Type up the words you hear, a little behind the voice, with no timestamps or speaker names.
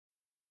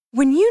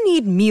When you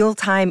need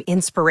mealtime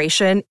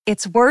inspiration,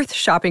 it's worth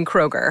shopping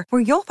Kroger,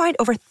 where you'll find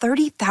over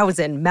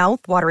 30,000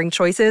 mouth-watering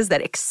choices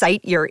that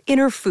excite your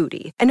inner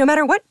foodie. And no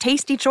matter what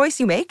tasty choice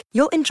you make,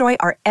 you'll enjoy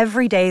our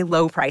everyday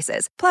low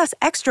prices, plus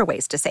extra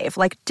ways to save,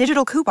 like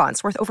digital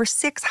coupons worth over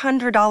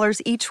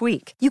 $600 each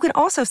week. You can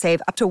also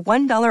save up to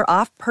 $1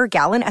 off per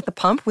gallon at the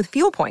pump with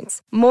fuel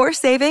points. More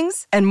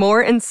savings and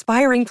more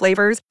inspiring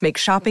flavors make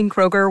shopping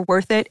Kroger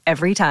worth it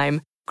every time.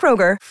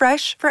 Kroger,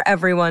 fresh for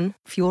everyone.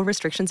 Fuel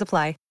restrictions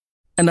apply.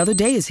 Another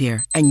day is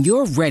here, and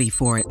you're ready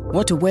for it.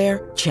 What to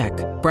wear? Check.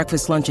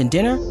 Breakfast, lunch, and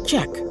dinner?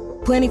 Check.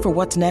 Planning for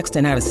what's next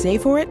and how to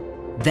save for it?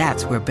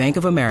 That's where Bank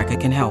of America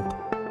can help.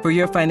 For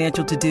your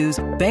financial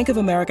to-dos, Bank of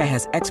America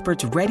has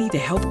experts ready to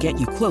help get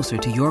you closer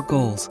to your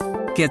goals.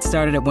 Get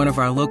started at one of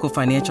our local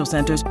financial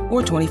centers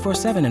or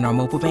 24/7 in our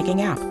mobile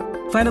banking app.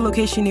 Find a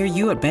location near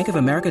you at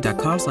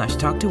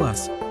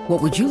bankofamerica.com/talktous.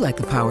 What would you like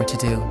the power to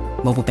do?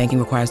 Mobile banking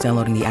requires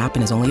downloading the app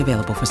and is only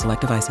available for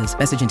select devices.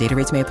 Message and data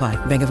rates may apply.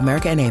 Bank of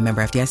America N.A.,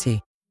 member FDIC.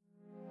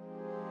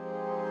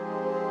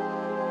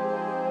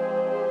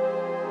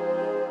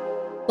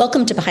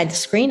 Welcome to Behind the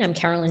Screen. I'm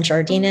Carolyn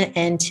Giardina,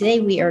 and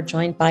today we are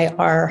joined by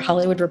our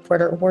Hollywood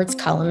Reporter Awards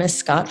columnist,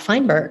 Scott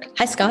Feinberg.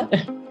 Hi, Scott.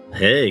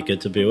 Hey, good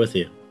to be with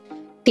you.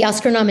 The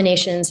Oscar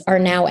nominations are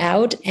now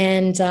out,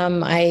 and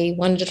I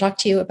wanted to talk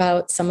to you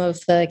about some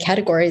of the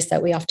categories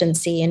that we often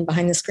see in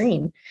Behind the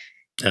Screen.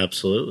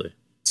 Absolutely.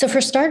 So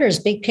for starters,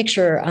 big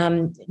picture,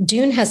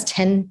 Dune has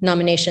 10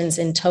 nominations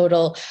in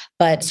total,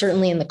 but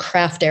certainly in the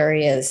craft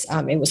areas,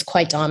 it was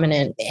quite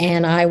dominant.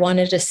 And I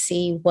wanted to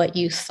see what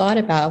you thought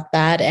about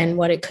that and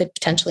what it could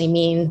potentially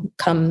mean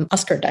come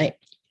Oscar night.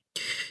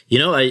 You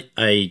know,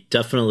 I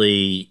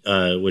definitely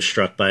was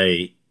struck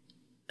by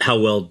how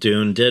well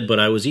Dune did, but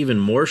I was even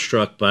more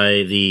struck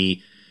by the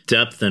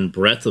depth and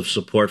breadth of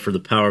support for The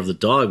Power of the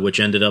Dog, which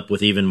ended up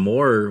with even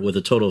more, with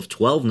a total of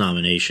 12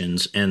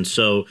 nominations. And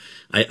so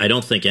I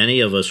don't think any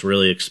of us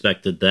really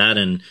expected that,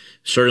 and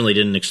certainly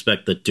didn't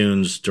expect that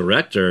Dune's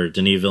director,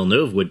 Denis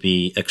Villeneuve, would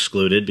be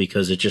excluded,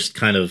 because it just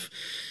kind of,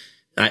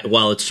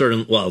 while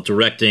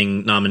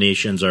directing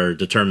nominations are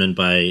determined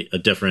by a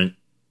different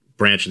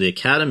branch of the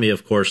Academy,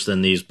 of course,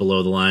 than these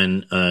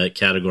below-the-line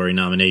category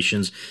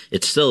nominations,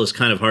 it still is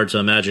kind of hard to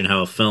imagine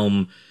how a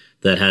film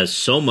that has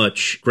so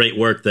much great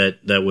work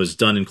that was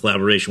done in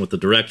collaboration with the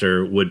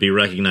director would be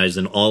recognized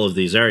in all of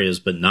these areas,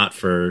 but not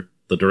for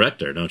the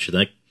director, don't you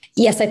think?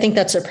 Yes, I think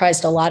that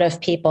surprised a lot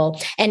of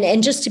people.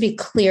 And just to be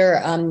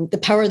clear, The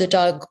Power of the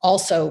Dog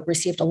also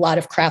received a lot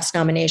of crafts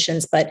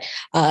nominations, but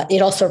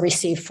it also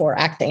received 4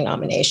 acting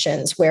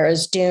nominations,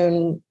 whereas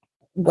Dune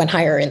went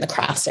higher in the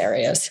crafts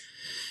areas.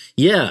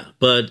 Yeah,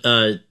 but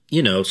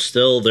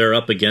still they're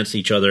up against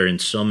each other in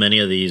so many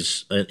of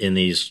these in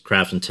these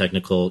craft and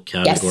technical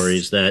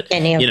categories, that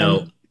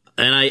them.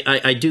 And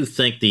I do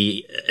think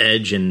the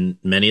edge in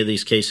many of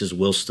these cases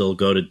will still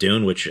go to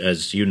Dune, which,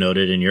 as you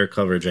noted in your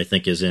coverage, I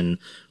think is in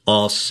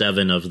all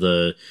 7 of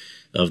the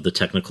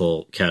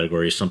technical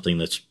categories, something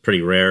that's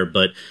pretty rare.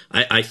 But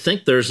I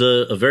think there's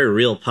a very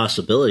real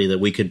possibility that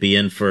we could be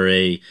in for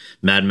a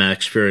Mad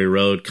Max Fury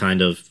Road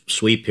kind of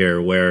sweep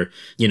here, where,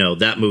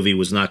 that movie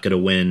was not going to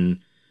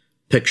win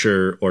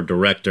picture or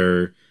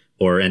director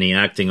or any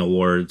acting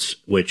awards,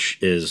 which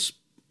is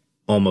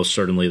almost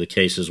certainly the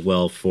case as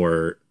well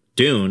for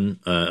Dune,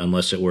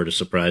 unless it were to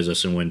surprise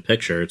us and win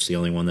picture. It's the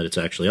only one that it's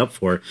actually up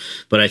for.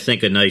 But I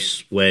think a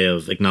nice way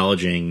of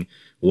acknowledging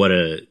what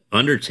a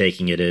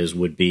undertaking it is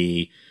would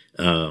be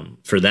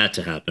for that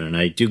to happen. And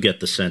I do get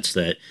the sense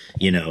that,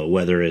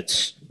 whether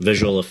it's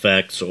visual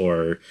effects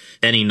or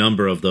any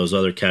number of those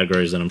other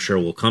categories that I'm sure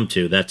we'll come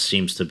to, that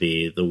seems to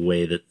be the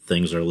way that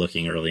things are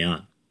looking early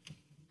on.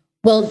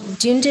 Well,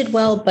 Dune did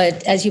well,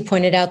 but as you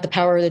pointed out, The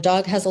Power of the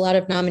Dog has a lot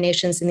of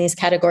nominations in these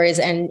categories,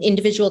 and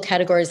individual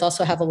categories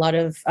also have a lot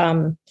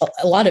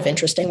of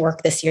interesting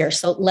work this year.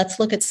 So let's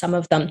look at some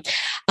of them.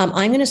 I'm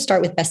going to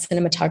start with Best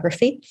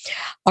Cinematography.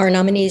 Our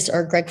nominees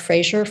are Greg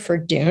Fraser for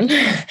Dune,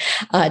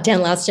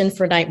 Dan Laustin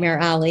for Nightmare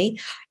Alley,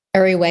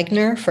 Ari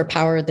Wegner for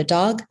Power of the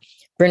Dog,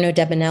 Bruno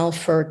Debanel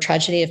for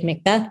Tragedy of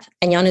Macbeth,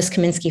 and Janusz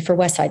Kaminski for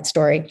West Side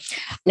Story.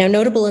 Now,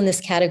 notable in this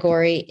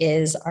category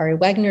is Ari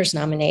Wegner's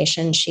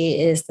nomination. She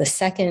is the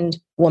second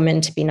woman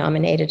to be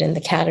nominated in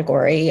the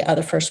category.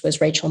 The first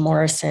was Rachel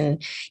Morrison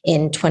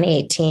in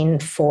 2018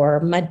 for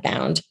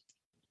Mudbound.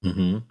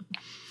 Mm-hmm.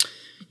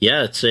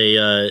 Yeah,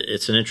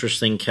 it's an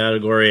interesting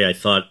category. I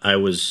thought I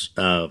was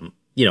a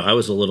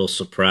little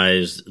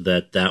surprised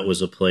that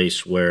was a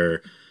place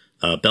where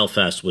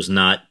Belfast was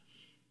not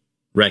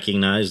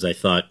recognized. I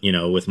thought,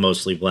 with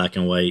mostly black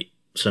and white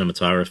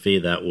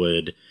cinematography, that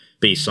would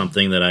be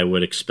something that I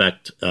would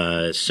expect.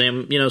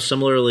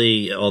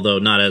 Similarly, although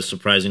not as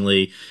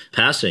surprisingly,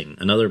 Passing,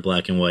 another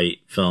black and white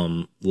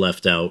film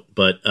left out.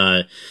 But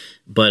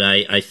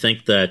I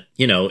think that,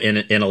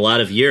 in a lot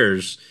of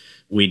years,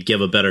 we'd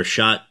give a better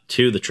shot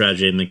to the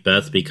Tragedy of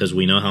Macbeth, because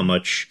we know how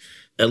much,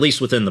 at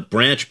least within the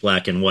branch,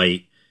 black and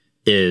white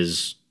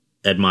is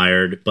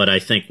admired. But I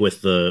think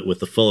with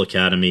the full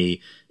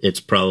Academy, it's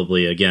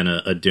probably, again,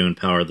 a Dune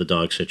Power of the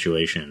Dog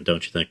situation,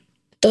 don't you think?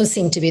 Those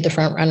seem to be the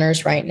front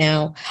runners right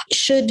now.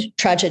 Should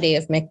Tragedy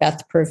of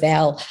Macbeth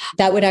prevail,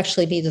 that would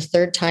actually be the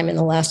third time in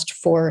the last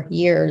 4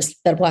 years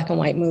that a black and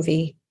white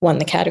movie won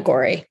the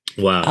category.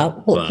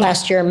 Wow.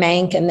 Last year,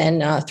 Mank, and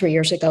then 3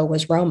 years ago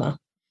was Roma.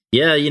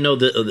 Yeah,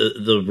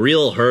 the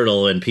real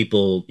hurdle, and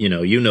people,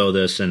 know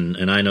this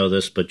and I know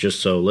this, but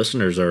just so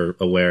listeners are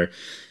aware,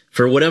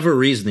 for whatever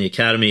reason, the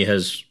Academy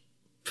has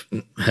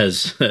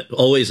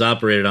always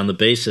operated on the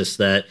basis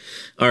that,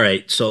 all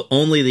right, so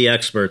only the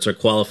experts are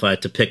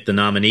qualified to pick the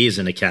nominees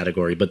in a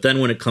category. But then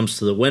when it comes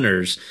to the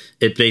winners,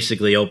 it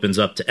basically opens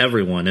up to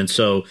everyone. And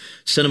so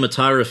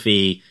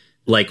cinematography,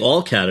 like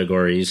all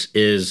categories,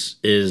 is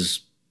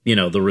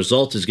the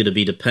result is going to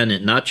be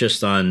dependent not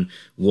just on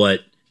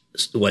what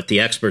the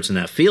experts in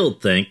that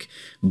field think,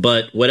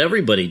 but what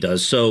everybody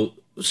does. So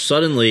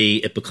suddenly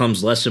it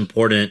becomes less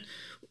important.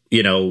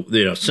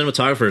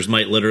 Cinematographers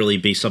might literally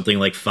be something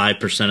like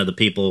 5% of the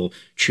people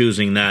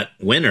choosing that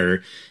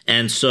winner.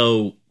 And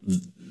so,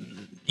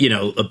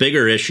 a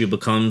bigger issue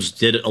becomes,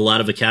 did a lot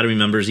of Academy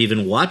members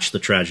even watch The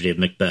Tragedy of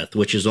Macbeth,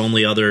 which is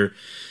only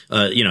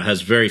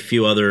has very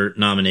few other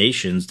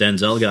nominations.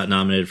 Denzel got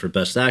nominated for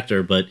Best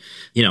Actor, but,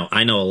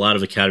 I know a lot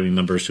of Academy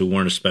members who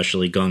weren't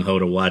especially gung-ho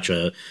to watch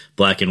a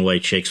black and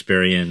white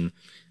Shakespearean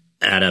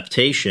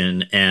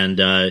adaptation, and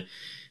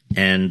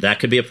that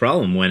could be a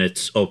problem when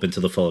it's open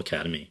to the full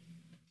Academy.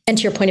 And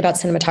to your point about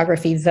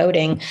cinematography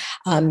voting,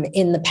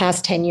 in the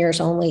past 10 years,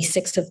 only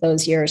 6 of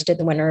those years did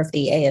the winner of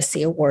the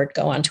ASC award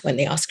go on to win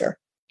the Oscar.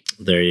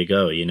 There you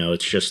go.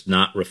 It's just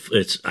not.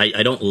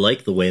 I don't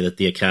like the way that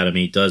the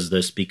Academy does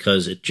this,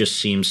 because it just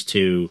seems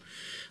to.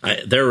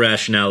 Their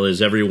rationale is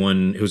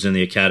everyone who's in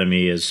the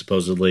Academy is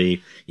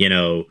supposedly,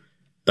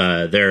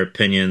 their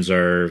opinions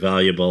are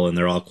valuable and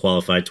they're all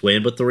qualified to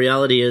win. But the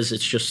reality is,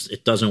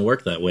 it doesn't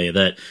work that way.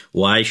 That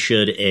why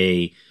should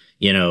a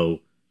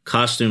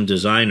costume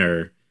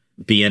designer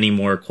be any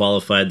more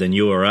qualified than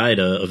you or I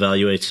to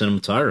evaluate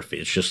cinematography?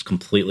 It's just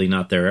completely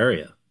not their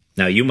area.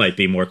 Now, you might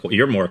be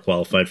you're more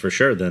qualified for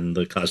sure than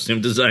the costume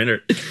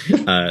designer.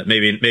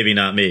 Maybe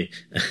not me.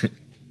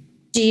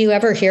 Do you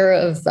ever hear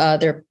of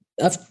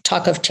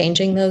talk of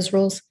changing those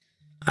rules?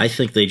 I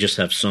think they just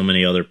have so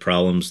many other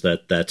problems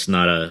that's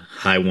not a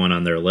high one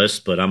on their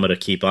list, but I'm going to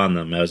keep on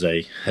them as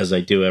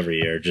I do every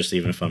year, just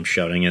even if I'm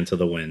shouting into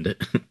the wind.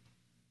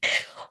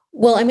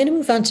 Well, I'm going to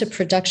move on to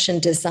production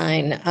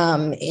design.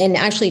 And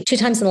actually, 2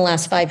 times in the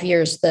last 5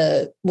 years,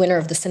 the winner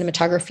of the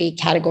cinematography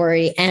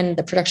category and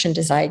the production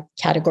design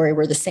category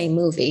were the same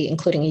movie,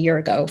 including a year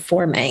ago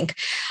for Mank.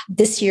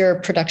 This year,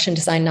 production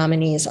design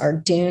nominees are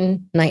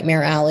Dune,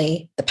 Nightmare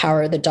Alley, The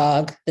Power of the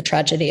Dog, The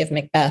Tragedy of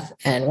Macbeth,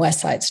 and West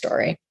Side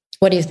Story.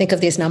 What do you think of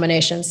these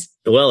nominations?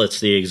 Well, it's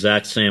the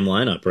exact same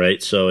lineup,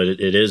 right? So it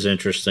is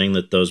interesting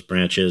that those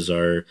branches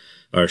are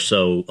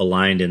so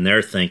aligned in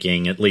their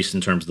thinking, at least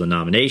in terms of the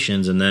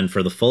nominations. And then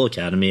for the full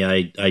Academy,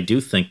 I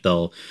do think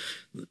they'll,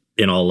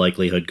 in all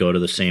likelihood, go to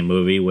the same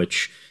movie,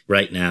 which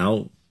right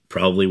now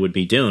probably would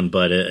be Dune,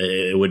 but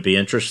it would be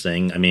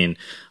interesting. I mean,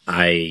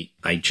 I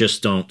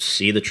just don't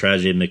see The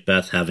Tragedy of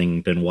Macbeth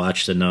having been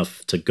watched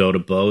enough to go to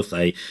both.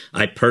 I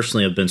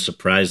personally have been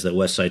surprised that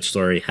West Side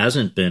Story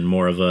hasn't been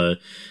more of a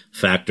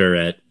factor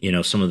at,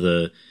 some of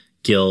the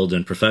Guild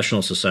and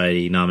Professional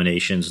Society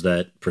nominations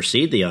that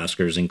precede the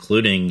Oscars,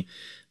 including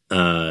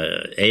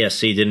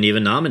ASC didn't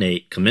even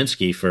nominate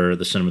Kaminsky for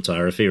the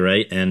cinematography,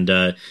 right? And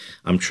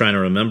I'm trying to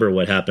remember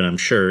what happened. I'm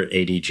sure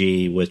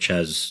ADG, which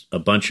has a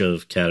bunch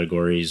of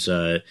categories,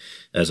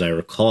 as I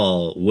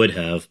recall, would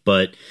have.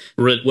 But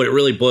what it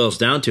really boils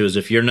down to is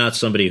if you're not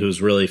somebody who's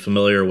really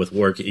familiar with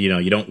work,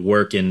 you don't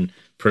work in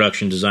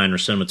production design or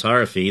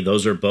cinematography,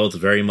 those are both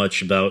very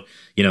much about,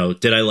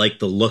 did I like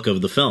the look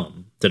of the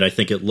film? Did I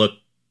think it looked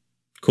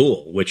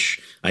cool? Which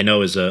I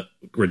know is a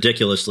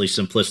ridiculously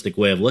simplistic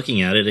way of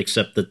looking at it,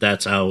 except that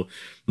that's how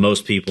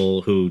most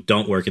people who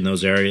don't work in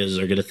those areas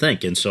are going to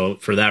think. And so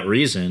for that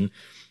reason,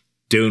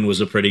 Dune was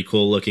a pretty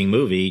cool looking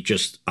movie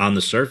just on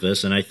the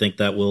surface. And I think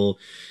that will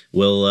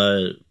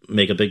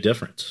make a big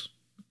difference.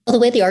 Well, the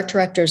way the Art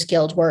Directors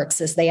Guild works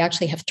is they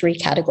actually have 3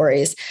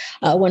 categories,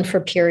 one for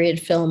period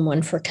film,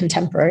 one for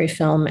contemporary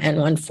film, and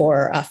one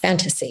for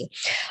fantasy.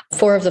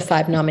 4 of the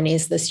 5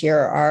 nominees this year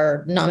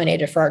are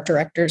nominated for Art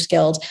Directors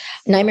Guild.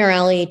 Nightmare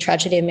Alley,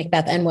 Tragedy of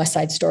Macbeth, and West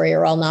Side Story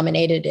are all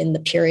nominated in the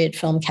period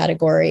film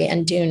category,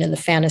 and Dune in the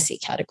fantasy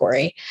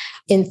category.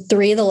 In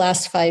 3 of the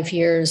last 5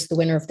 years, the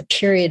winner of the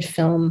period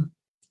film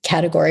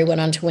category went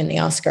on to win the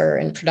Oscar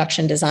in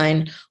production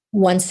design.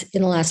 Once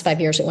in the last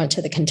 5 years, it went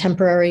to the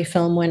contemporary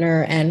film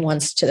winner, and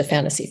once to the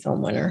fantasy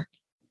film winner.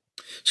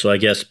 So I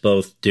guess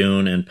both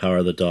Dune and Power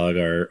of the Dog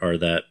are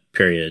that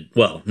period.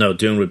 Well, no,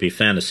 Dune would be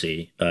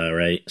fantasy,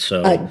 right?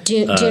 So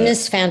Dune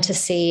is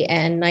fantasy,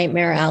 and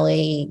Nightmare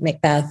Alley,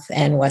 Macbeth,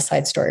 and West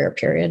Side Story are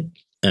period.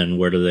 And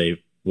what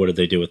did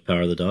they do with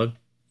Power of the Dog?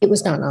 It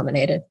was not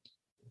nominated.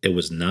 It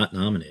was not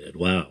nominated.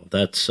 Wow,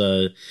 that's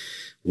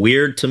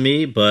weird to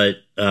me, but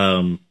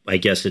I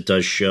guess it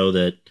does show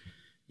that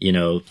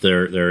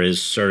there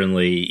is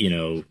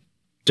certainly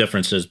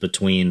differences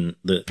between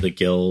the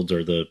guild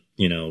or the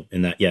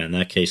in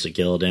that case, a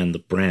guild and the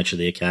branch of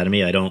the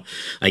Academy.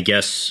 I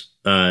guess,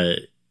 one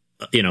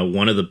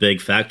of the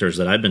big factors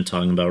that I've been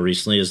talking about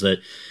recently is that,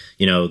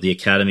 the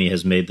Academy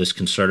has made this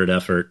concerted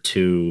effort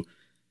to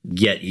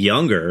get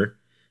younger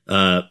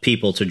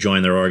people to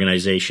join their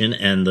organization.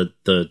 And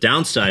the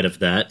downside of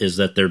that is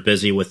that they're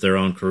busy with their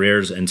own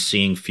careers and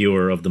seeing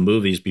fewer of the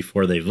movies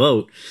before they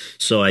vote.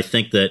 So I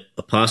think that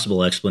a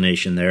possible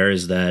explanation there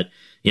is that,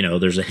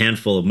 there's a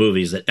handful of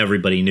movies that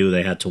everybody knew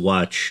they had to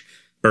watch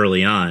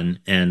early on.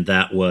 And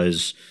that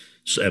was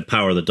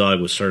Power of the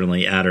Dog was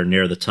certainly at or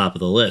near the top of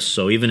the list.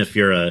 So even if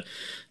you're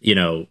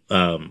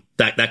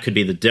that could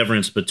be the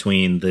difference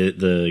between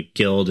the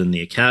Guild and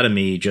the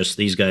Academy. Just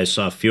these guys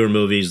saw fewer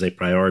movies. They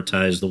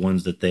prioritized the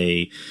ones that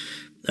they,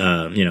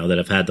 that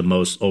have had the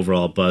most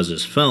overall buzz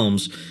as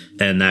films.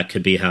 And that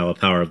could be how A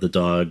Power of the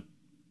Dog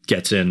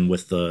gets in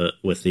with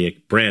the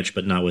branch,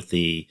 but not with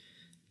the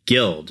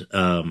Guild.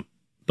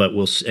 But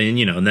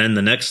and then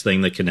the next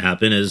thing that can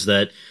happen is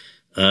that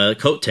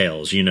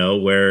coattails,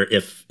 where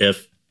if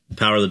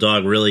Power of the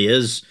Dog really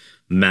is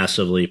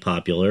massively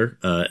popular,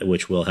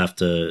 which we'll have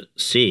to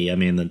see. I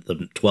mean,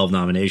 the 12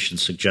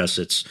 nominations suggests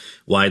it's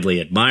widely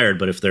admired,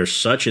 but if there's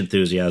such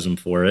enthusiasm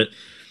for it,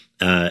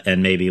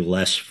 and maybe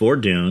less for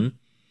Dune,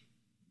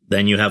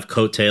 then you have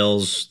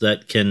coattails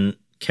that can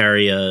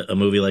carry a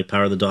movie like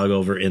Power of the Dog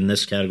over in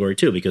this category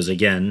too, because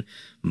again,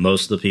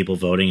 most of the people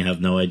voting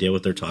have no idea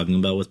what they're talking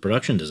about with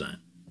production design.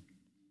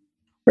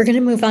 We're going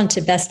to move on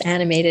to Best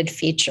Animated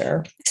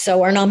Feature.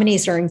 So our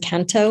nominees are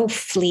Encanto,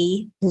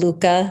 Flea,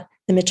 Luca,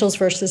 The Mitchells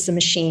versus the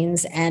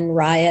Machines, and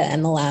Raya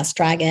and the Last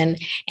Dragon.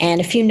 And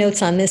a few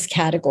notes on this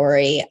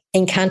category.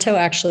 Encanto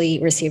actually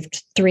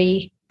received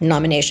 3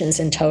 nominations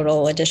in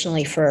total,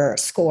 additionally for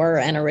score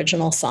and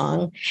original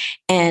song.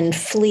 And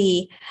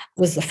Flea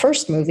was the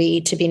first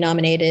movie to be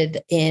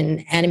nominated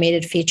in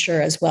animated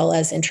feature as well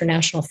as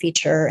international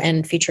feature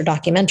and feature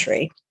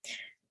documentary.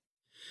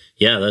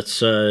 Yeah,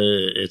 it's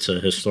a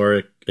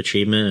historic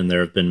achievement, and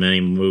there have been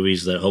many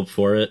movies that hope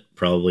for it.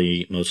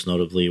 Probably most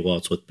notably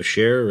Waltz with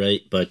Bashir,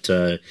 right? But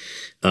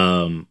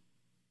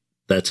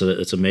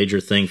it's a major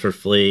thing for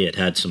Flea. It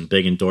had some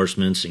big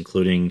endorsements,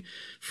 including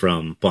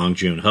from Bong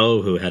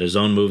Joon-ho, who had his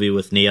own movie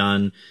with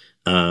Neon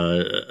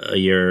a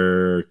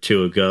year or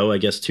two ago, I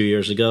guess 2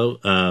 years ago,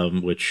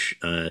 which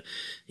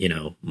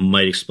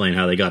might explain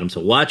how they got him to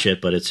watch it.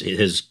 But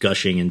his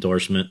gushing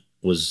endorsement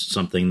was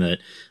something that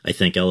I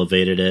think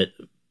elevated it.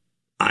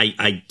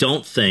 I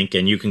don't think,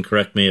 and you can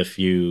correct me if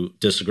you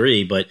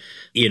disagree, but,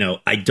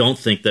 I don't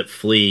think that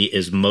Flea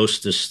is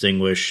most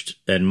distinguished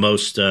and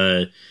most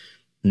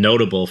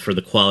notable for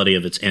the quality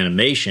of its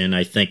animation.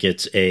 I think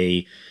it's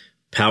a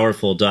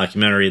powerful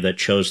documentary that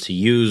chose to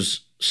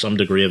use some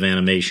degree of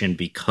animation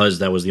because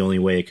that was the only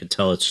way it could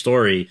tell its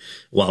story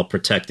while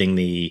protecting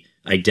the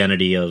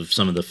identity of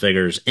some of the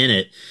figures in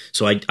it.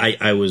 So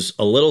I was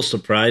a little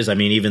surprised. I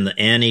mean, even the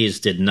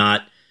Annies did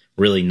not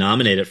really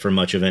nominate it for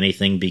much of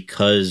anything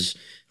because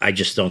I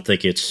just don't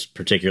think it's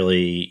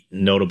particularly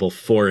notable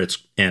for its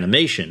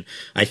animation.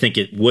 I think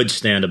it would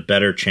stand a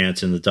better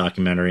chance in the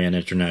documentary and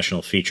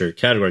international feature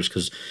categories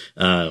because,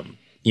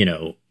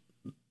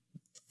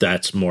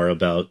 that's more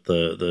about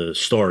the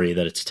story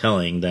that it's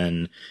telling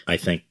than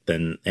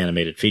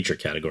animated feature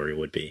category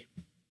would be.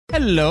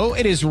 Hello,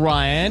 it is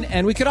Ryan,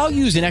 and we could all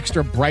use an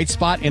extra bright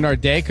spot in our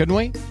day, couldn't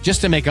we? Just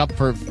to make up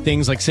for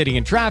things like sitting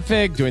in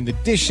traffic, doing the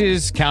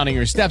dishes, counting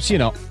your steps,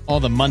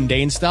 all the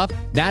mundane stuff.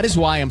 That is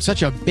why I'm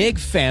such a big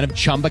fan of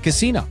Chumba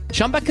Casino.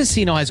 Chumba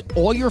Casino has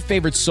all your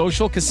favorite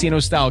social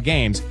casino-style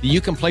games that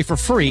you can play for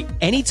free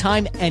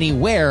anytime,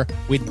 anywhere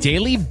with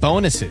daily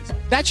bonuses.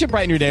 That should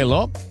brighten your day a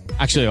little.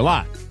 Actually, a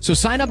lot. So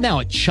sign up now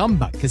at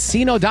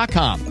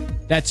ChumbaCasino.com.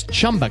 That's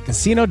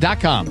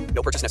ChumbaCasino.com.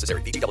 No purchase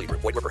necessary. VGW Group.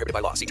 Void where prohibited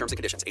by law. See terms and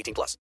conditions.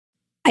 18+.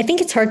 I think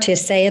it's hard to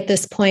say at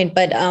this point,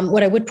 but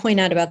what I would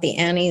point out about the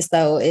Annies,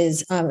 though,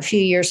 is a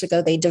few years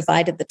ago, they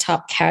divided the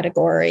top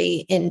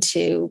category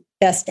into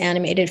Best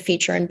Animated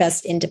Feature and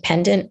Best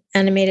Independent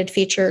Animated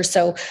Feature.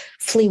 So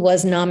Flea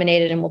was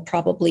nominated and will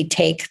probably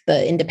take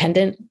the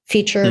Independent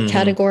Feature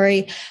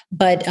category,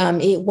 but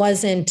it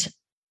wasn't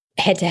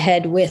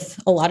head-to-head with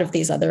a lot of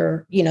these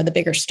other, the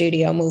bigger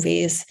studio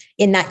movies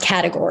in that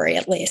category,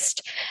 at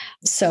least.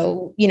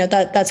 So,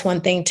 that's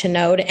one thing to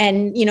note.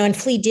 And, and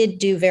Flea did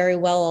do very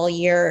well all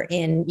year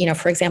in,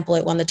 for example,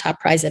 it won the top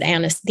prize at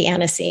the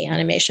Annecy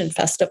Animation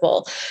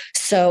Festival.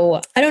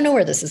 So I don't know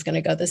where this is going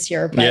to go this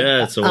year. But,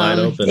 yeah, it's a wide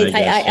open.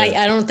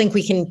 I don't think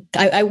we can,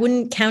 I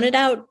wouldn't count it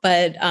out,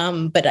 but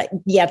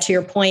yeah, to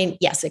your point,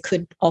 yes, it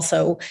could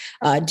also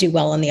do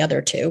well in the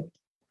other two.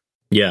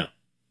 Yeah.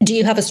 Do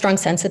you have a strong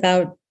sense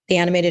about the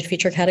animated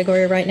feature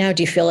category right now?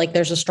 Do you feel like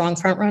there's a strong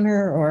front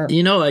runner, or?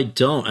 I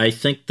don't. I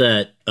think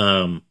that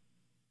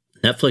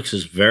Netflix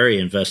is very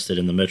invested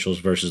in the Mitchells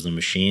versus the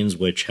Machines,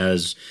 which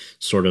has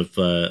sort of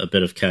a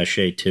bit of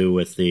cachet too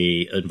with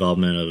the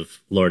involvement of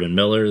Lord and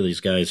Miller,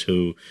 these guys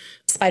who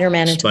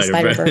Spider-Man into the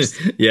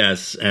Spider-Verse.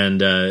 Yes,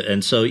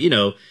 and so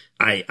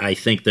I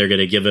think they're going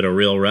to give it a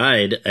real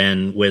ride,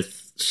 and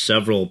with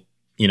several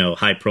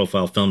high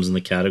profile films in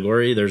the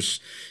category.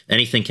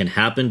 Anything can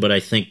happen, but I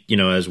think,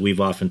 as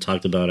we've often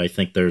talked about, I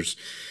think there's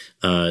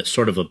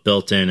sort of a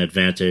built-in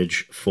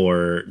advantage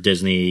for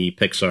Disney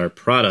Pixar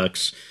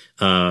products,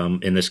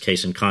 in this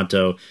case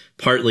Encanto,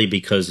 partly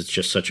because it's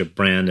just such a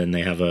brand and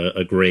they have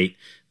a great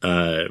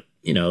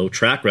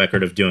track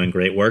record of doing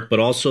great work, but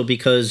also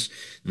because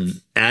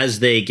as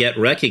they get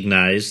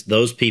recognized,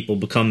 those people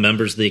become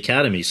members of the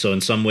Academy. So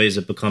in some ways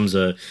it becomes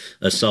a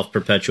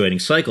self-perpetuating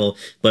cycle.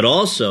 But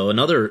also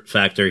another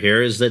factor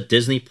here is that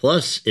Disney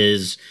Plus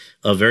is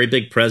a very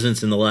big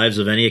presence in the lives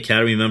of any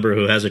Academy member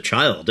who has a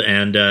child.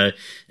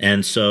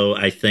 And so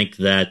I think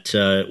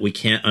that we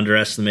can't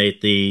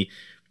underestimate the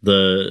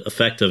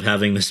effect of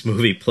having this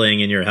movie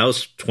playing in your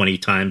house 20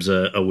 times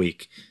a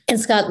week. And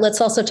Scott,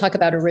 let's also talk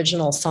about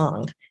original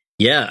song.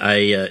 Yeah,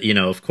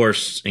 of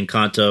course,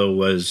 Encanto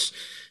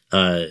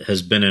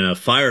has been in a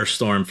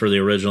firestorm for the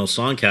original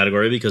song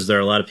category because there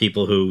are a lot of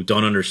people who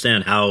don't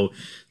understand how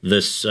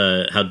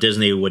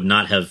Disney would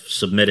not have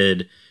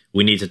submitted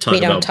We Need to Talk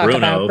About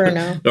Bruno,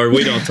 or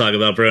We Don't Talk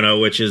About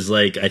Bruno, which is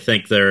I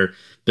think their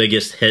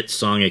biggest hit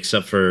song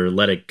except for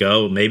Let It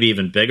Go, maybe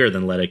even bigger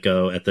than Let It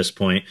Go at this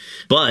point.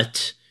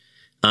 But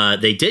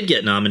they did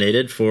get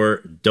nominated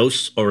for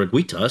Dos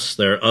Oruguitas,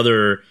 their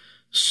other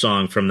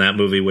song from that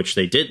movie, which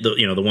they did,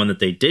 the one that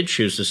they did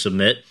choose to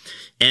submit.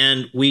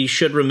 And we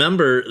should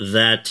remember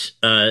that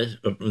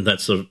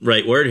that's the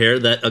right word here,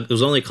 that it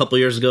was only a couple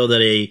years ago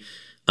that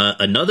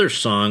another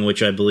song,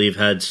 which I believe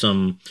had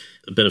a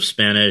bit of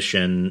Spanish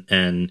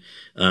and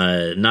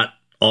not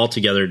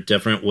altogether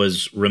different,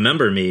 was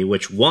Remember Me,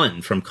 which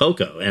won from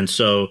Coco. And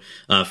so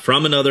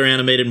from another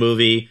animated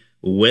movie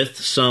with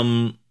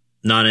some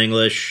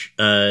non-English,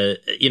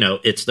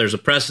 there's a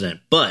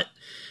precedent, but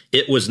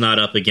it was not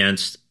up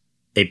against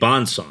a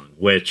Bond song,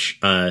 which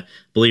I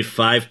believe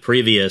 5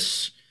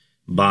 previous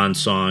Bond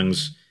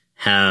songs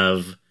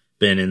have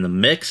been in the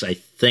mix. I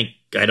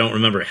don't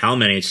remember how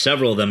many.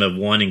 Several of them have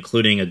won,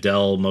 including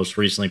Adele most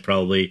recently,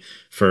 probably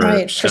for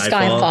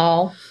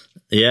Skyfall.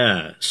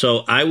 Yeah.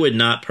 So I would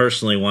not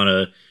personally want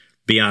to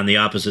be on the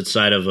opposite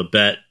side of a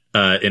bet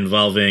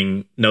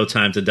involving No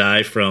Time to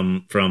Die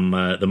from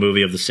the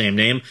movie of the same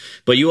name.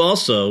 But you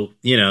also,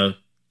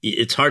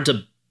 it's hard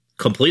to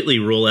completely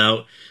rule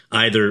out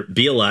either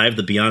Be Alive,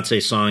 the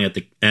Beyonce song at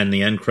the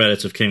end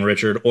credits of King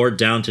Richard, or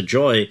Down to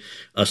Joy,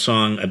 a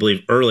song I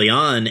believe early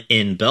on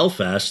in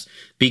Belfast,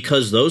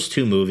 because those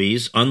two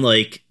movies,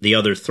 unlike the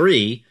other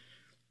 3,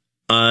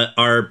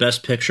 are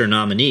Best Picture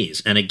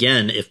nominees. And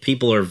again, if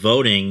people are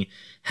voting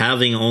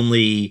having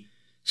only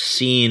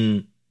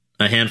seen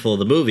a handful of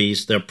the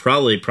movies, they're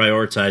probably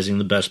prioritizing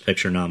the Best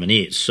Picture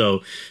nominees.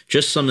 So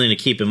just something to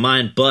keep in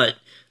mind. But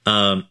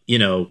by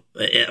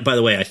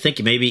the way, I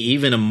think maybe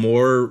even a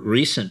more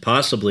recent,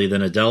 possibly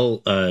than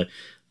Adele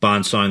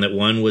Bond song that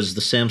won was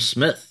the Sam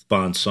Smith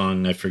Bond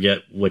song. I forget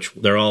which.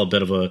 They're all a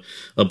bit of a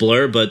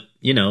blur, but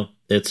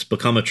it's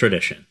become a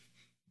tradition.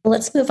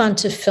 Let's move on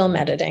to film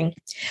editing.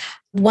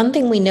 One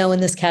thing we know in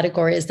this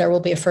category is there will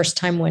be a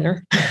first-time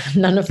winner.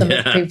 None of them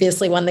have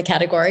previously won the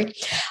category.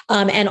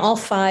 And all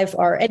 5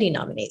 are Eddie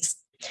nominees.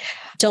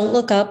 Don't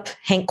Look Up,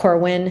 Hank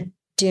Corwin,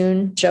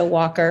 Dune, Joe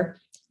Walker,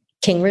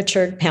 King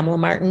Richard, Pamela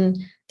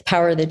Martin, The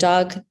Power of the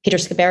Dog, Peter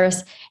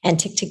Scabaris, and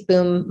Tick, Tick,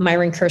 Boom,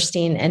 Myron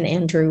Kirstein, and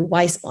Andrew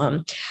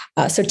Weisbaum.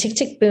 So Tick,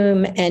 Tick,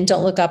 Boom and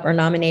Don't Look Up are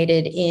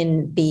nominated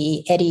in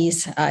the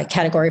Eddies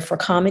category for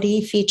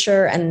comedy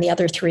feature, and the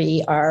other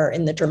 3 are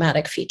in the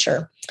dramatic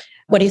feature.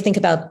 What do you think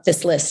about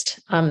this list?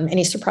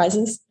 Any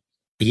surprises?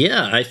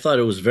 Yeah, I thought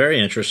it was very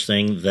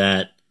interesting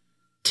that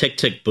Tick,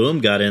 Tick, Boom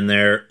got in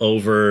there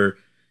over,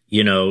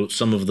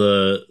 some of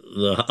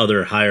the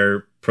other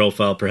higher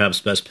profile,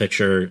 perhaps Best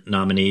Picture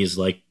nominees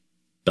like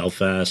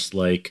Belfast,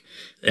 like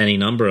any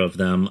number of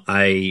them.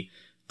 Tick,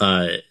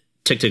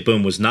 Tick,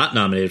 Boom was not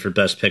nominated for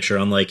Best Picture,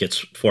 unlike its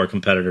 4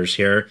 competitors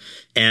here.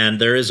 And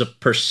there is a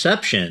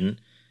perception,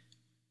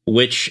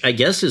 which I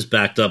guess is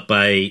backed up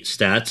by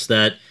stats,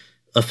 that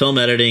a film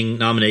editing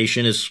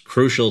nomination is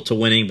crucial to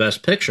winning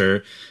Best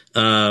Picture,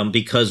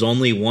 because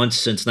only once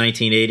since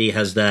 1980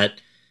 has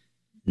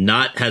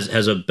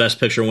a Best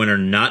Picture winner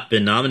not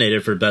been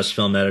nominated for Best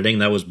Film Editing.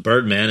 That was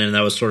Birdman, and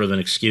that was sort of an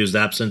excused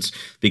absence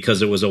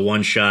because it was a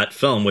one-shot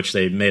film, which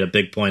they made a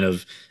big point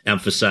of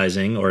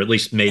emphasizing, or at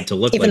least made to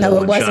look like a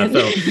one-shot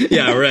film.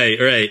 Yeah,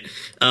 right.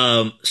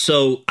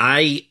 So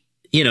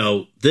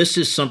this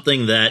is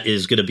something that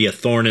is going to be a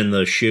thorn in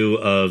the shoe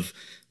of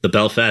the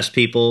Belfast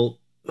people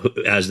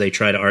as they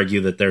try to argue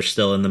that they're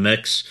still in the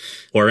mix,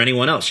 or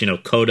anyone else,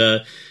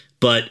 Coda.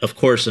 But of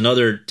course,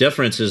 another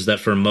difference is that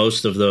for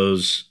most of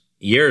those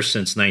years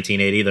since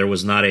 1980, there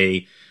was not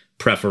a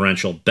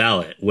preferential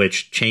ballot,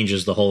 which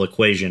changes the whole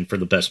equation for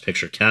the Best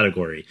Picture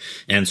category.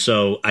 And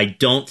so I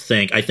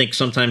think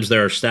sometimes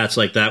there are stats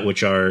like that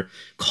which are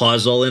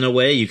causal in a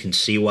way. You can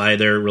see why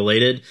they're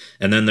related.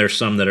 And then there's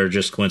some that are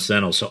just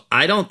coincidental. So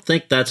I don't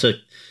think that's a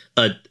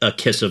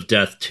kiss of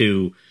death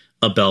to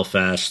a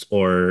Belfast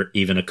or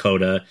even a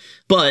Coda.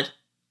 But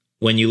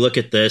when you look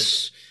at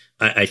this,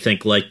 I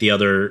think like the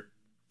other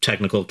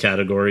technical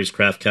categories,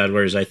 craft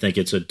categories, I think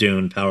it's a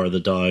Dune Power of the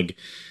Dog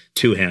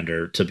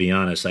two-hander, to be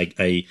honest.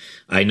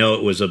 I know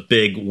it was a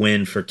big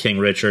win for King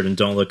Richard and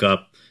Don't Look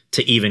Up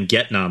to even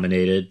get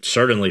nominated,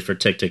 certainly for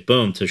Tick, Tick,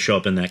 Boom to show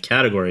up in that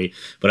category,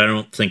 but I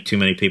don't think too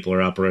many people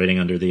are operating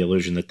under the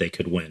illusion that they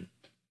could win.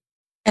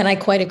 And I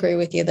quite agree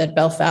with you that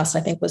Belfast, I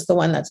think, was the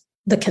one that's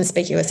the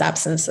conspicuous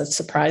absence that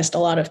surprised a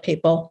lot of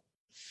people.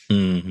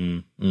 Mm-hmm,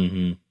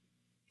 mm-hmm.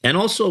 And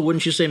also,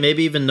 wouldn't you say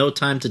maybe even No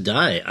Time to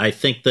Die? I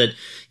think that,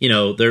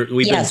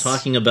 we've been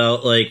talking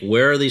about, like,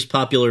 where are these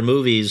popular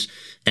movies?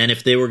 And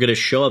if they were going to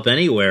show up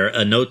anywhere,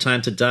 a No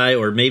Time to Die,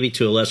 or maybe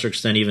to a lesser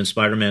extent, even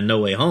Spider-Man No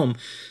Way Home,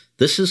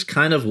 this is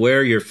kind of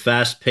where your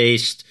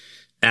fast-paced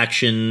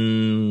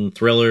action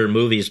thriller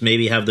movies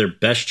maybe have their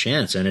best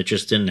chance, and it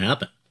just didn't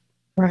happen.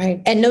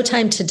 Right. And No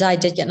Time to Die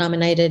did get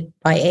nominated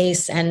by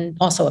Ace and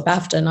also a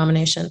BAFTA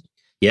nomination.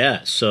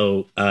 Yeah.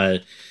 So,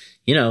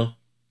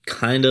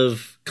 kind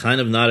of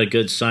not a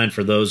good sign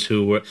for those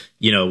who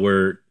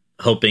were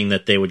hoping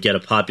that they would get a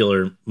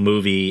popular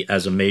movie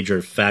as a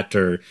major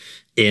factor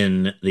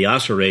in the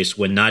Oscar race,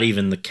 when not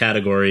even the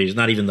categories,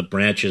 not even the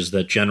branches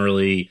that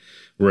generally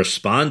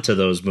respond to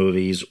those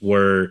movies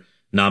were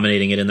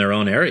nominating it in their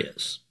own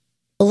areas.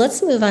 Well,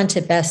 let's move on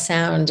to Best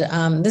Sound.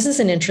 This is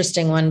an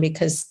interesting one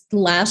because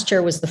last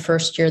year was the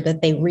first year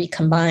that they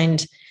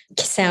recombined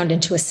sound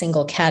into a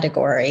single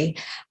category.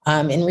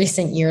 In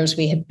recent years,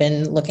 we have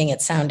been looking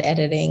at sound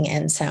editing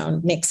and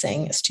sound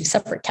mixing as two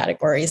separate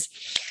categories.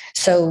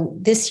 So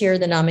this year,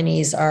 the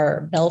nominees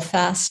are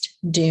Belfast,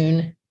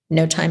 Dune,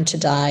 No Time to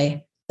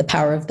Die, The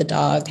Power of the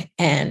Dog,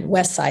 and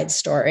West Side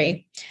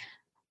Story.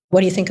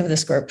 What do you think of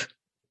this group?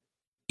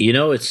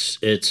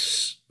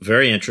 It's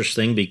very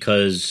interesting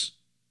because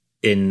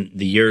in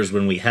the years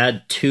when we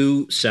had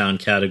two sound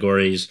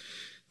categories,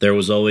 there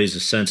was always a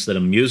sense that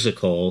a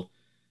musical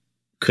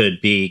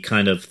could be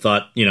kind of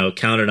thought,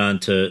 counted on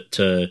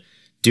to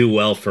do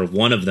well for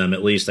one of them,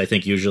 at least. I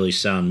think usually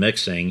sound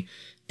mixing,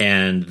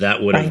 and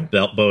that would have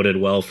boded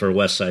well for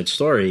West Side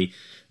Story.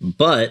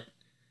 But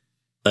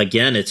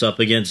again, it's up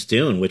against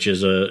Dune, which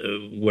is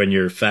when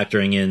you're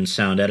factoring in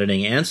sound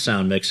editing and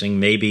sound mixing,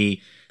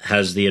 maybe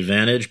has the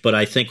advantage. But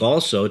I think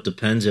also it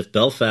depends if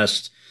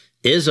Belfast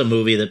is a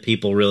movie that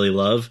people really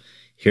love.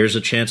 Here's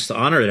a chance to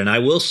honor it. And I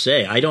will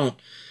say, I don't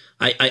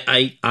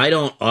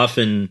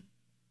often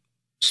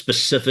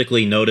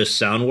specifically notice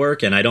sound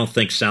work, and I don't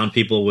think sound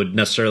people would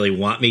necessarily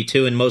want me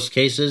to in most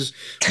cases.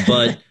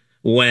 But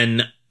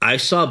when I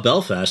saw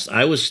Belfast,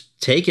 I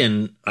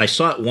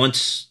saw it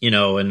once, in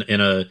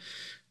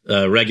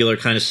a regular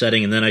kind of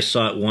setting, and then I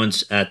saw it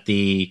once at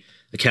the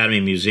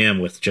Academy Museum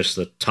with just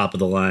the top of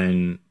the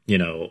line,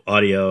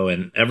 audio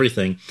and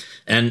everything,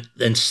 and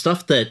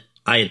stuff that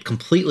I had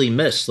completely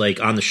missed,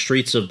 like on the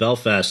streets of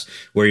Belfast,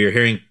 where you're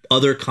hearing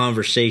other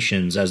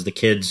conversations as the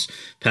kids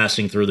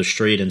passing through the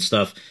street and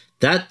stuff.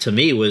 That to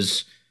me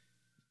was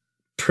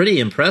pretty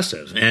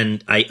impressive.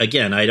 And I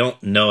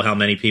don't know how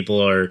many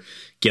people are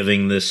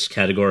giving this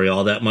category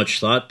all that much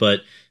thought, but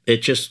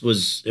it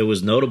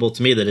was notable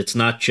to me that it's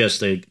not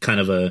just a kind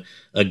of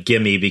a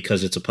gimme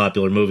because it's a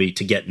popular movie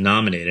to get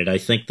nominated. I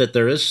think that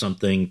there is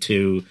something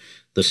to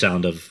the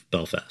sound of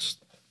Belfast.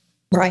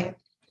 Right.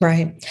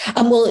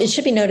 Well, it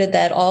should be noted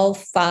that all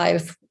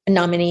 5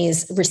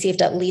 nominees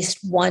received at least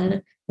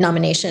one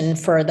nomination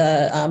for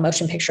the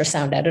Motion Picture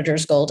Sound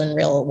Editors Golden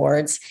Reel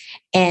Awards,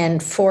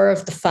 and 4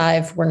 of the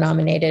 5 were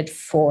nominated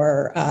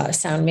for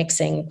sound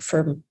mixing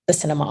for the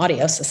Cinema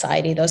Audio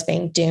Society, those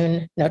being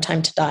Dune, No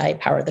Time to Die,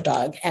 Power of the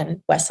Dog,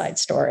 and West Side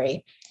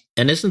Story.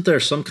 And isn't there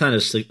some kind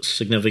of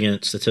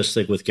significant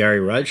statistic with Gary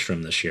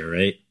Rydstrom this year,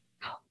 right?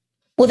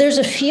 Well, there's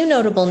a few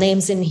notable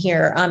names in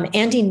here.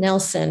 Andy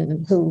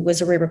Nelson, who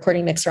was a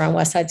re-recording mixer on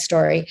West Side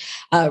Story,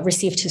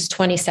 received his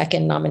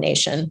 22nd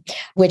nomination,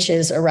 which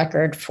is a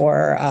record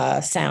for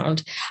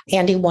sound.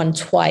 Andy won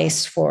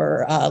twice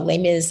for Les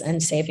Mis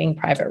and Saving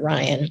Private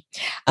Ryan.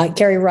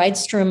 Gary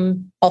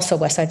Rydstrom, also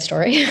West Side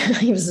Story,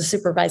 he was the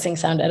supervising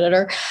sound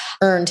editor,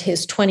 earned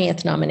his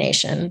 20th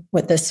nomination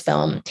with this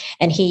film,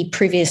 and he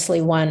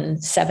previously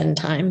won 7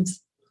 times.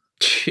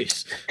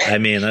 Jeez. I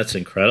mean, that's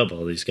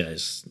incredible, these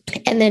guys.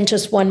 And then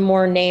just one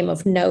more name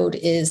of note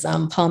is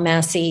Paul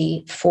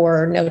Massey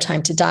for No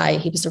Time to Die.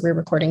 He was a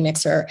re-recording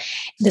mixer.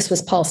 This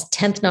was Paul's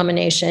 10th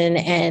nomination.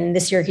 And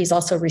this year he's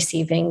also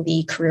receiving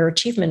the Career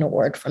Achievement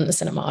Award from the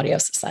Cinema Audio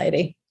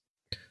Society.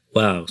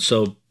 Wow.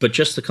 So, but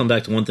just to come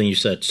back to one thing you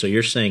said, so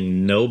you're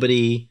saying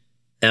nobody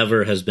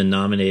ever has been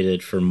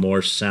nominated for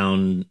more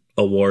sound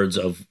awards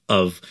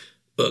of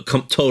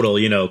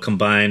total,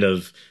 combined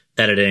of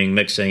editing,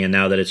 mixing, and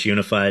now that it's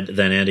unified,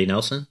 than Andy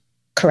Nelson?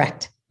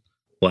 Correct.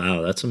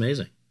 Wow, that's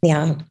amazing.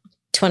 Yeah,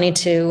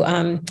 22.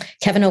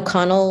 Kevin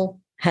O'Connell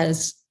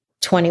has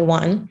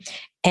 21,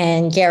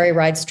 and Gary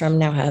Rydstrom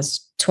now has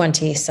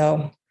 20.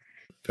 So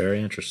very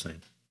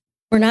interesting.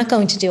 We're not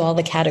going to do all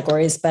the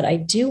categories, but I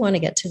do want to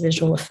get to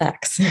visual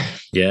effects.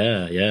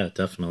 Yeah,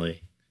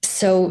 definitely.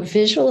 So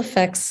visual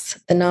effects,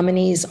 the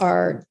nominees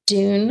are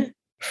Dune,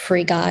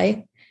 Free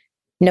Guy,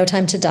 No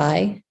Time to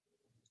Die,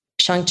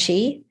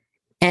 Shang-Chi,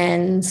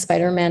 and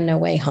Spider-Man No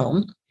Way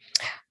Home.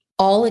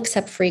 All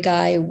except Free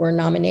Guy were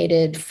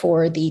nominated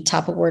for the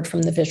top award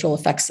from the Visual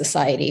Effects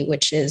Society,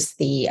 which is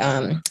the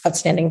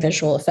outstanding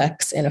visual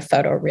effects in a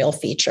photoreal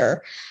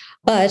feature.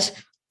 But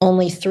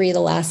only 3 of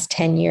the last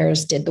 10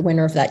 years did the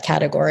winner of that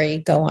category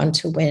go on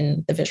to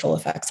win the visual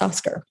effects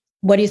Oscar.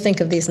 What do you think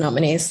of these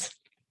nominees?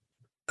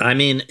 I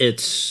mean,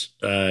 it's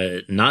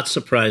not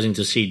surprising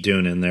to see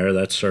Dune in there.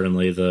 That's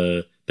certainly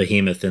the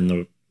behemoth in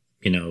the,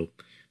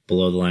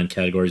 below the line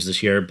categories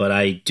this year. But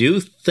I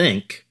do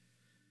think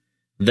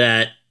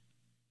that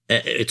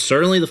it's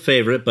certainly the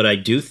favorite, but I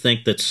do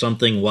think that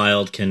something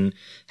wild can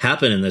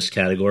happen in this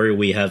category.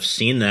 We have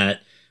seen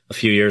that a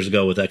few years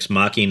ago with Ex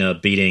Machina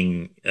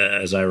beating,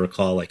 as I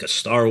recall, like a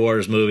Star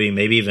Wars movie,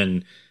 maybe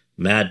even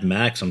Mad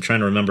Max. I'm trying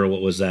to remember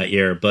what was that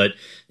year, but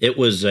it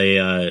was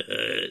a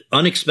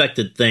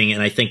unexpected thing.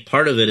 And I think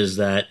part of it is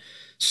that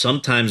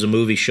sometimes a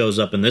movie shows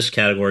up in this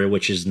category,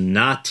 which is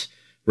not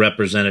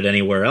represented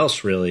anywhere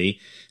else, really.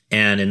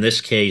 And in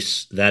this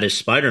case, that is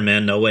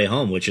Spider-Man: No Way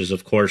Home, which is,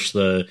 of course,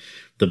 the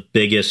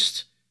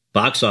biggest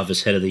box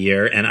office hit of the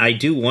year. And I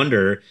do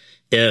wonder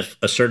if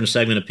a certain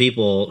segment of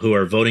people who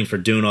are voting for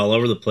Dune all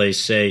over the place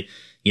say,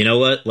 you know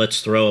what,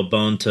 let's throw a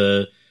bone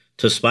to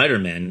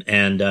Spider-Man.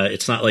 And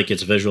it's not like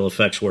its visual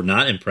effects were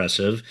not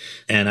impressive.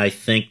 And I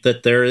think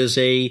that there is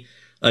a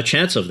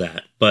chance of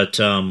that. But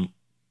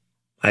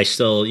I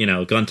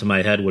still, gun to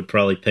my head, would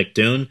probably pick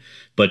Dune.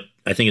 But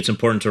I think it's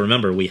important to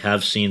remember we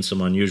have seen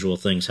some unusual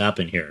things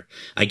happen here.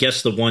 I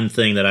guess the one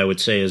thing that I would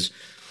say is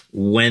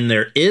when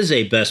there is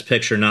a Best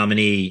Picture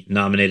nominee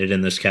nominated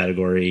in this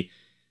category,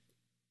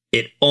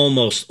 it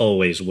almost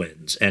always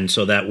wins. And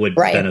so that would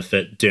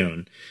benefit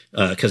Dune.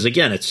 Because,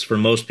 again, it's for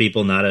most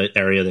people not an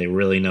area they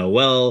really know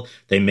well.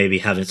 They maybe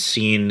haven't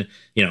seen,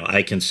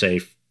 I can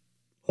say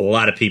a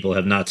lot of people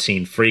have not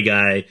seen Free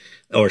Guy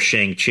or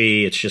Shang-Chi.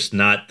 It's just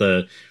not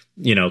the,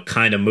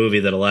 kind of movie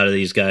that a lot of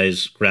these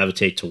guys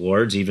gravitate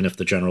towards, even if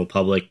the general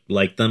public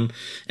like them.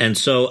 And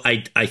so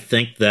I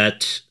think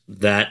that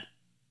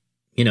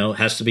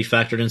has to be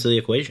factored into the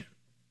equation.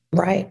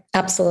 Right.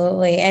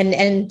 Absolutely.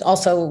 And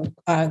also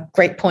a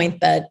great point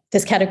that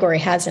this category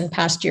has in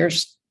past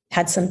years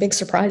had some big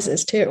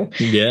surprises too.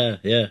 Yeah.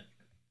 Yeah.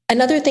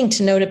 Another thing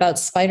to note about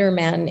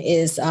Spider-Man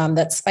is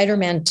that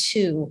Spider-Man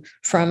 2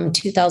 from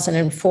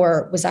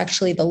 2004 was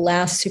actually the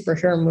last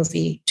superhero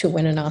movie to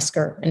win an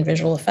Oscar in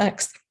visual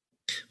effects.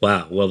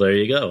 Wow. Well, there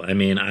you go. I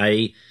mean,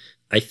 I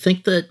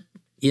think that,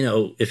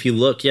 if you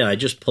look, I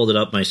just pulled it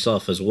up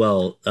myself as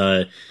well.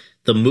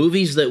 The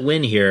movies that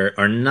win here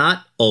are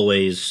not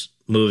always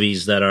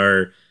movies that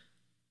are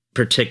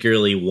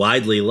particularly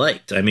widely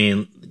liked. I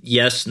mean,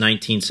 yes,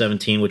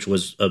 1917, which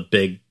was a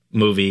big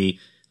movie,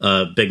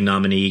 big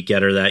nominee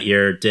getter that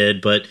year,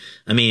 did. But,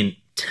 I mean,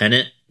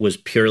 Tenet was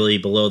purely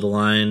below the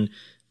line.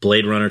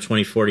 Blade Runner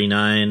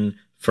 2049,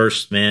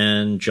 First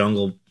Man,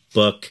 Jungle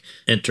Book,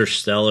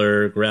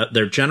 Interstellar.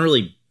 They're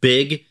generally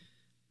big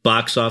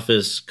box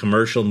office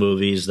commercial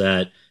movies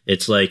that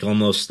it's like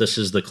almost this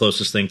is the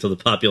closest thing to the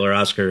popular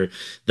Oscar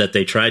that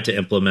they tried to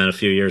implement a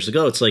few years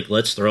ago. It's like,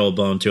 let's throw a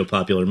bone to a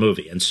popular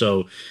movie. And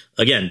so,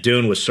 again,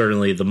 Dune was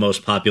certainly the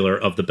most popular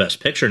of the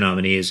Best Picture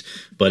nominees,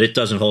 but it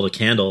doesn't hold a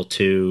candle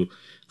to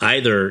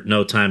either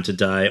No Time to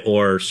Die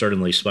or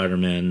certainly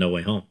Spider-Man: No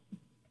Way Home.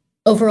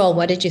 Overall,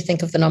 what did you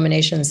think of the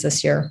nominations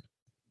this year?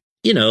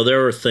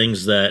 There were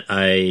things that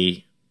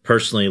I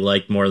personally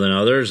liked more than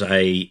others.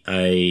 I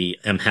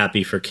am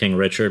happy for King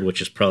Richard,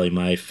 which is probably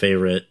my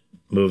favorite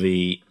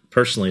movie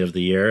personally of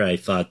the year. I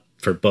thought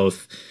for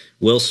both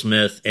Will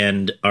Smith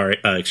and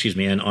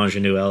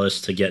Ingenue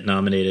Ellis to get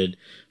nominated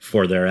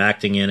for their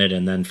acting in it,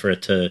 and then for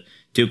it to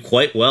do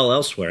quite well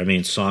elsewhere. I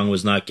mean, song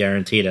was not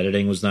guaranteed,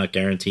 editing was not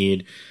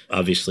guaranteed,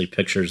 obviously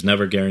pictures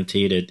never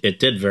guaranteed. It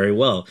did very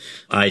well.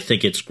 I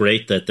think it's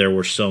great that there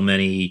were so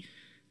many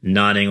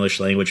non-English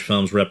language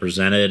films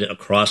represented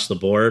across the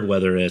board,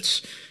 whether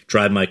it's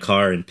Drive My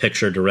Car in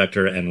picture,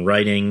 director, and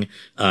writing.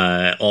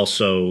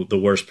 Also, The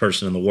Worst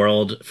Person in the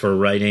World for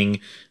writing.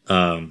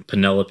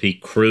 Penelope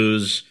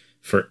Cruz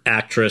for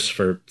actress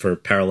for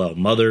Parallel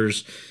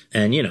Mothers.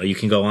 And, you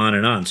can go on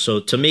and on. So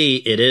to me,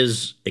 it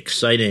is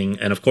exciting.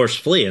 And of course,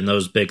 Flea in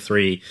those big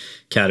three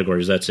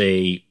categories. That's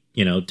a,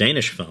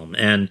 Danish film.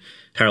 And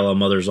Parallel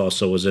Mothers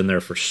also was in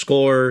there for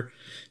score.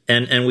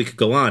 And we could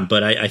go on,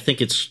 but I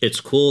think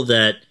it's cool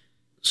that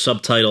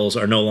subtitles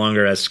are no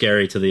longer as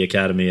scary to the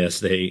Academy as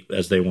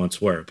they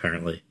once were,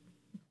 apparently.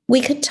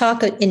 We could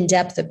talk in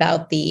depth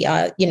about the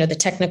the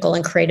technical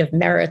and creative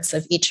merits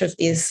of each of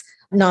these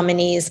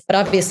nominees, but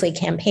obviously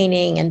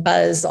campaigning and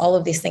buzz, all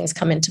of these things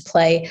come into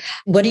play.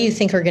 What do you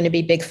think are going to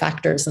be big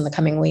factors in the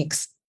coming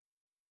weeks?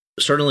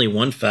 Certainly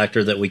one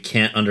factor that we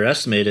can't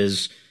underestimate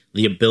is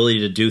the ability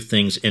to do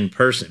things in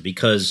person,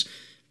 because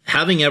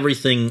having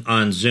everything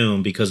on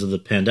Zoom because of the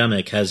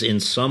pandemic has in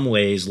some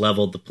ways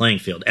leveled the playing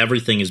field.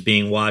 Everything is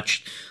being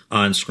watched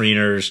on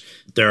screeners.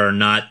 There are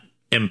not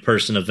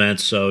in-person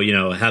events. So,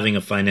 having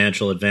a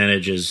financial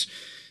advantage has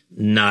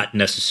not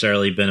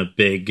necessarily been a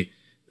big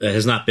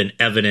has not been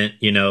evident.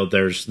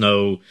 There's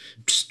no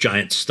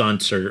giant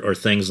stunts or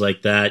things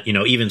like that.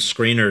 Even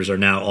screeners are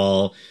now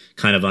all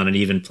kind of on an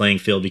even playing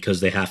field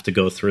because they have to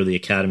go through the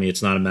academy.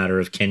 It's not a matter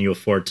of can you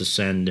afford to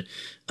send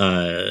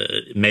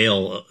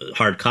mail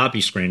hard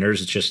copy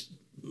screeners. It's just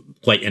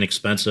quite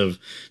inexpensive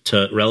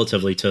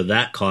relatively to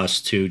that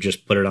cost to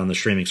just put it on the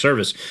streaming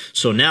service.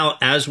 So now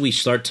as we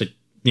start to,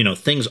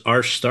 things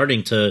are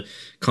starting to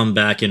come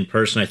back in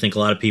person. I think a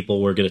lot of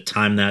people were going to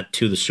time that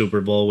to the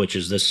Super Bowl, which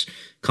is this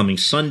coming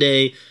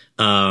Sunday.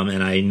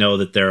 And I know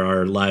that there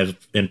are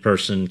live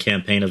in-person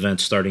campaign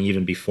events starting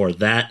even before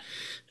that.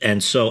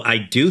 And so I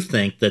do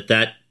think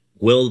that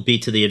will be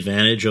to the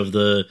advantage of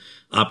the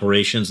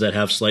operations that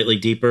have slightly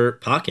deeper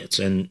pockets.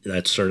 And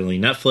that's certainly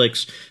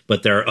Netflix,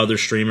 but there are other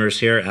streamers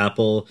here.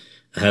 Apple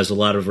has a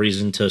lot of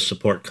reason to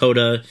support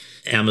Coda.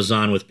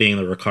 Amazon, with being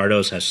the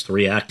Ricardos, has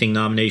 3 acting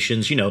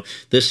nominations.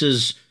 This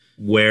is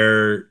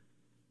where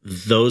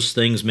those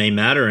things may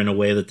matter in a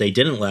way that they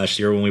didn't last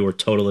year when we were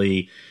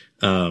totally,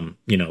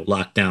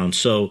 locked down.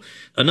 So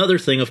another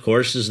thing, of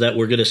course, is that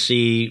we're going to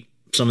see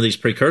some of these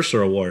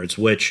precursor awards,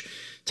 which,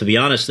 to be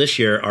honest, this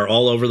year are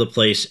all over the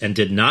place and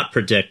did not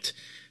predict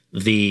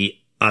the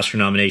Oscar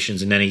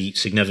nominations in any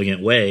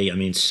significant way. I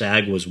mean,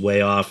 SAG was way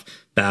off,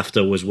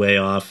 BAFTA was way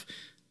off,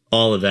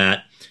 all of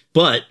that.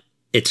 But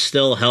it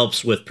still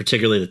helps with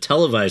particularly the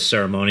televised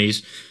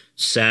ceremonies,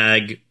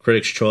 SAG,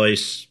 Critics'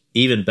 Choice,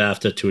 even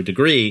BAFTA to a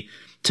degree,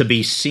 to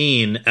be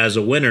seen as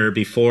a winner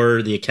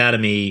before the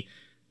Academy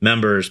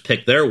members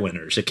pick their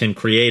winners. It can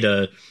create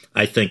a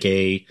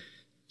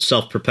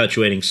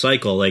self-perpetuating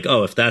cycle. Like,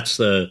 oh, if that's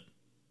the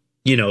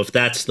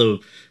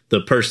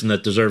person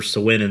that deserves to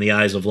win in the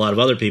eyes of a lot of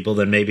other people,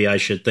 then maybe I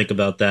should think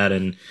about that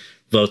and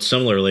vote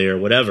similarly or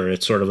whatever.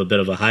 It's sort of a bit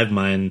of a hive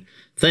mind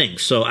thing.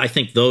 So I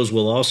think those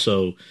will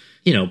also,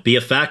 be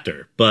a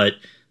factor. But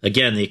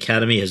again, the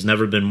Academy has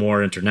never been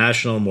more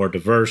international, more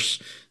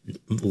diverse,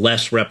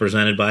 less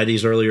represented by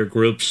these earlier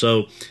groups.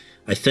 So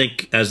I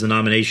think, as the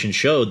nomination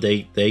showed,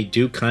 they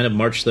do kind of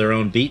march their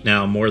own beat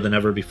now more than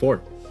ever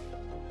before.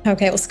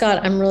 Okay, well, Scott,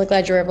 I'm really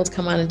glad you're able to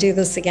come on and do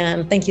this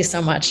again. Thank you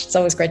so much. It's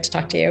always great to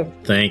talk to you.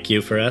 Thank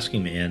you for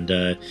asking me,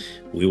 and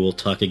we will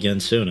talk again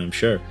soon, I'm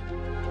sure.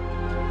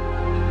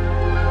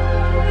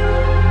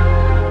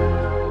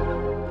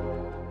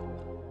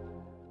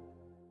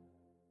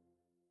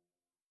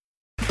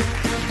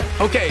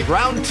 Okay,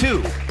 round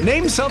 2.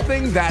 Name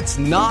something that's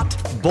not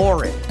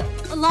boring.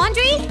 A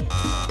laundry?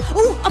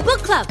 Ooh, a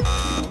book club.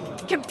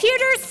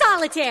 Computer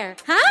solitaire,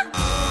 huh?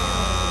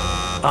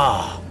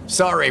 Ah,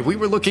 sorry, we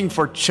were looking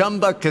for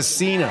Chumba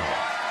Casino.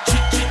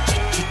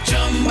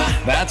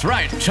 That's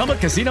right,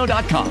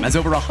 ChumbaCasino.com has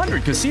over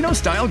 100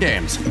 casino-style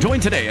games.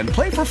 Join today and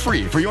play for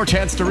free for your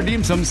chance to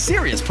redeem some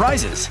serious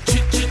prizes.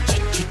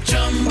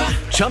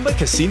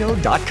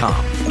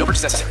 ChumbaCasino.com. No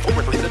purchase necessary. Void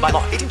where prohibited by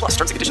law. 18+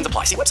 terms and conditions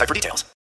apply. See website for details.